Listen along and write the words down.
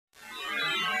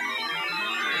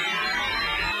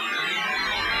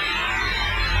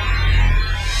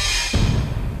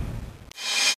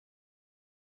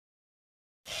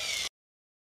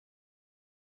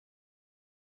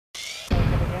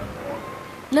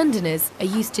Londoners are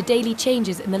used to daily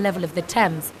changes in the level of the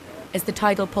Thames as the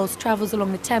tidal pulse travels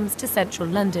along the Thames to central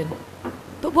London.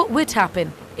 But what would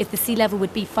happen if the sea level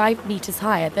would be 5 metres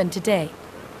higher than today?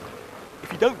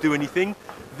 If you don't do anything,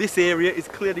 this area is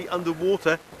clearly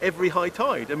underwater every high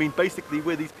tide. I mean, basically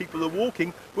where these people are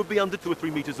walking would be under 2 or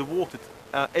 3 metres of water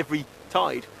every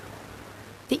tide.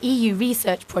 The EU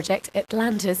research project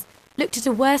Atlantis looked at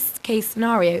a worst-case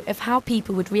scenario of how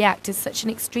people would react to such an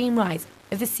extreme rise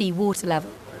of the sea water level.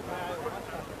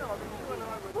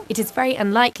 It is very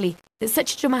unlikely that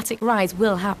such a dramatic rise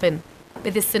will happen,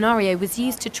 but this scenario was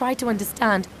used to try to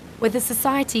understand whether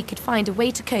society could find a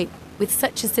way to cope with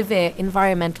such a severe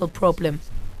environmental problem.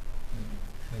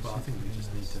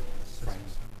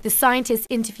 The scientists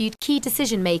interviewed key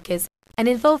decision-makers and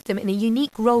involved them in a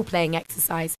unique role-playing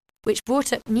exercise, which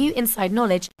brought up new inside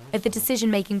knowledge of the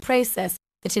decision-making process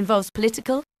that involves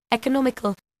political,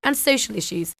 economical, and social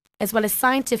issues, as well as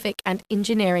scientific and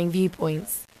engineering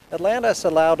viewpoints. Atlantis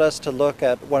allowed us to look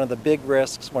at one of the big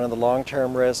risks, one of the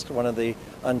long-term risks, one of the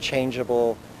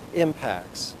unchangeable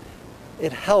impacts.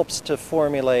 It helps to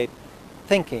formulate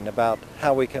thinking about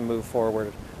how we can move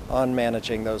forward on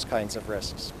managing those kinds of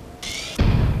risks.